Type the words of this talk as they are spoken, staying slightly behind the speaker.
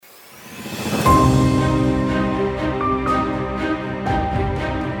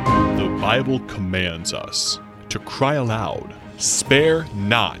Bible commands us to cry aloud, "Spare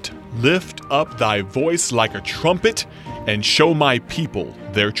not, lift up thy voice like a trumpet, and show my people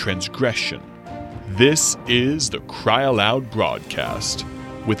their transgression." This is the Cry Aloud broadcast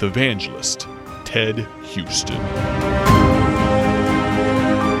with evangelist Ted Houston.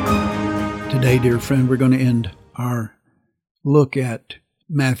 Today, dear friend, we're going to end our look at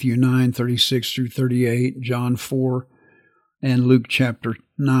Matthew 9:36 through 38, John 4, and Luke chapter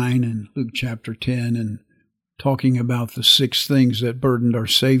 9 and Luke chapter 10, and talking about the 6 things that burdened our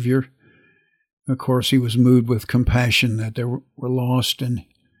Savior. Of course, he was moved with compassion that they were lost, and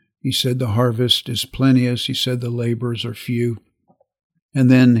he said the harvest is plenteous. He said the laborers are few. And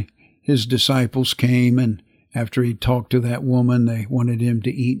then his disciples came, and after he talked to that woman, they wanted him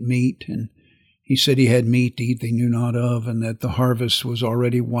to eat meat, and he said he had meat to eat they knew not of, and that the harvest was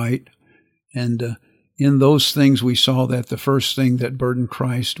already white. And in those things we saw that the first thing that burdened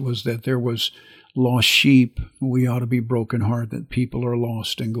Christ was that there was lost sheep. We ought to be brokenhearted that people are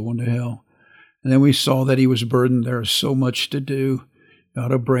lost and going to hell. And then we saw that he was burdened. There is so much to do. It ought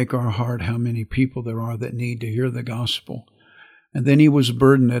to break our heart how many people there are that need to hear the gospel. And then he was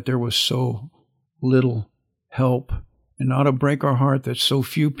burdened that there was so little help. And it ought to break our heart that so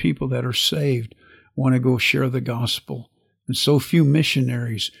few people that are saved want to go share the gospel. And so few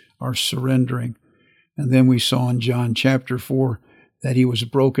missionaries are surrendering. And then we saw in John chapter 4 that he was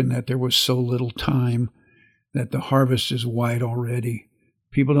broken, that there was so little time, that the harvest is white already.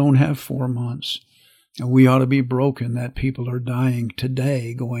 People don't have 4 months. And we ought to be broken that people are dying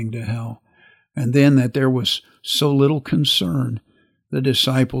today going to hell. And then that there was so little concern. The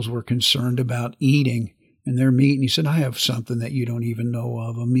disciples were concerned about eating and their meat. And he said, I have something that you don't even know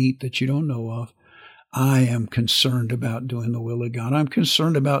of, a meat that you don't know of. I am concerned about doing the will of God. I'm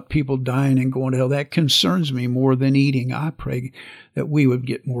concerned about people dying and going to hell. That concerns me more than eating. I pray that we would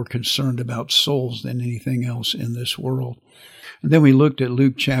get more concerned about souls than anything else in this world. And then we looked at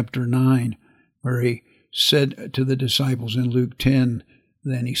Luke chapter 9, where he said to the disciples in Luke 10,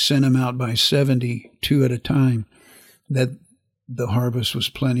 then he sent them out by 70, 2 at a time, that the harvest was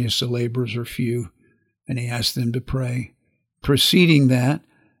plenteous, the laborers are few, and he asked them to pray. Preceding that,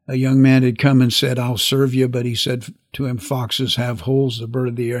 a young man had come and said, I'll serve you, but he said to him, foxes have holes, the bird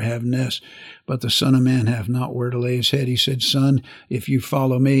of the air have nests, but the Son of Man hath not where to lay his head. He said, son, if you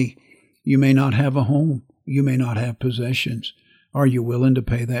follow me, you may not have a home, you may not have possessions. Are you willing to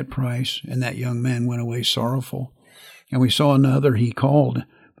pay that price? And that young man went away sorrowful. And we saw another he called,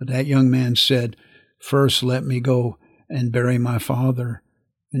 but that young man said, first let me go and bury my father.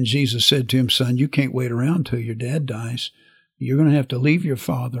 And Jesus said to him, son, you can't wait around till your dad dies. You're going to have to leave your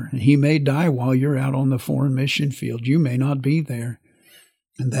father, and he may die while you're out on the foreign mission field. You may not be there.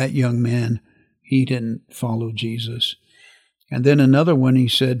 And that young man, he didn't follow Jesus. And then another one, he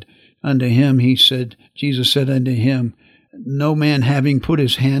said unto him, Jesus said unto him, no man having put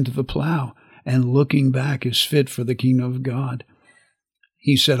his hand to the plow and looking back is fit for the kingdom of God.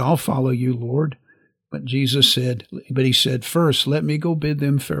 He said, I'll follow you, Lord. But he said, first, let me go bid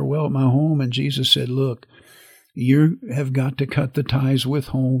them farewell at my home. And Jesus said, look, you have got to cut the ties with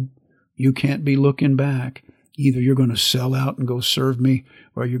home. You can't be looking back. Either you're going to sell out and go serve me,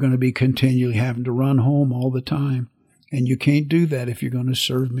 or you're going to be continually having to run home all the time. And you can't do that if you're going to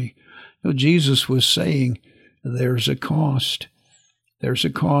serve me. No, Jesus was saying there's a cost. There's a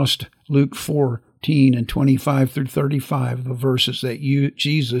cost. Luke 14 and 25 through 35, the verses that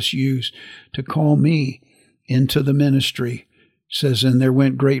Jesus used to call me into the ministry. Says, and there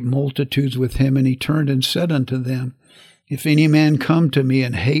went great multitudes with him, and he turned and said unto them, if any man come to me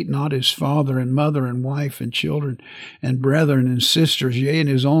and hate not his father and mother and wife and children and brethren and sisters, yea, and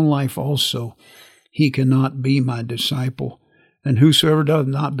his own life also, he cannot be my disciple. And whosoever doth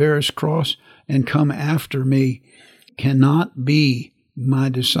not bear his cross and come after me cannot be my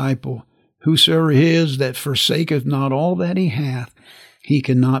disciple. Whosoever he is that forsaketh not all that he hath, he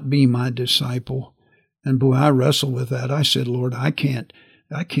cannot be my disciple. And boy, I wrestled with that. I said, Lord, I can't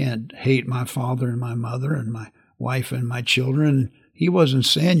hate my father and my mother and my wife and my children. He wasn't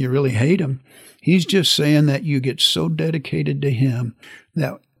saying you really hate them. He's just saying that you get so dedicated to him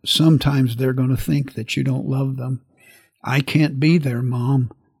that sometimes they're going to think that you don't love them. I can't be there,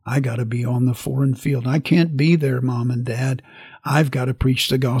 Mom. I got to be on the foreign field. I can't be there, Mom and Dad. I've got to preach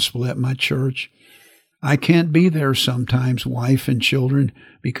the gospel at my church. I can't be there sometimes, wife and children,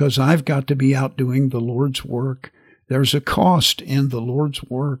 because I've got to be out doing the Lord's work. There's a cost in the Lord's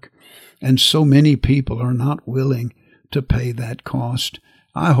work, and so many people are not willing to pay that cost.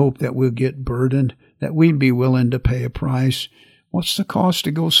 I hope that we'll get burdened, that we'd be willing to pay a price. What's the cost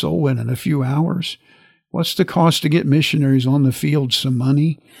to go soul win in a few hours? What's the cost to get missionaries on the field? Some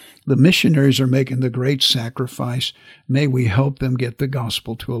money. The missionaries are making the great sacrifice. May we help them get the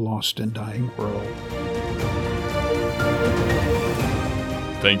gospel to a lost and dying world.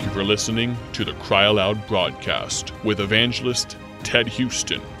 Thank you for listening to the Cry Aloud broadcast with evangelist Ted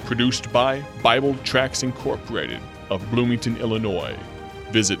Houston, produced by Bible Tracts Incorporated of Bloomington, Illinois.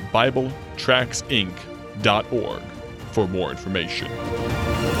 Visit BibleTractsinc.org for more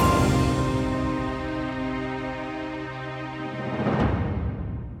information.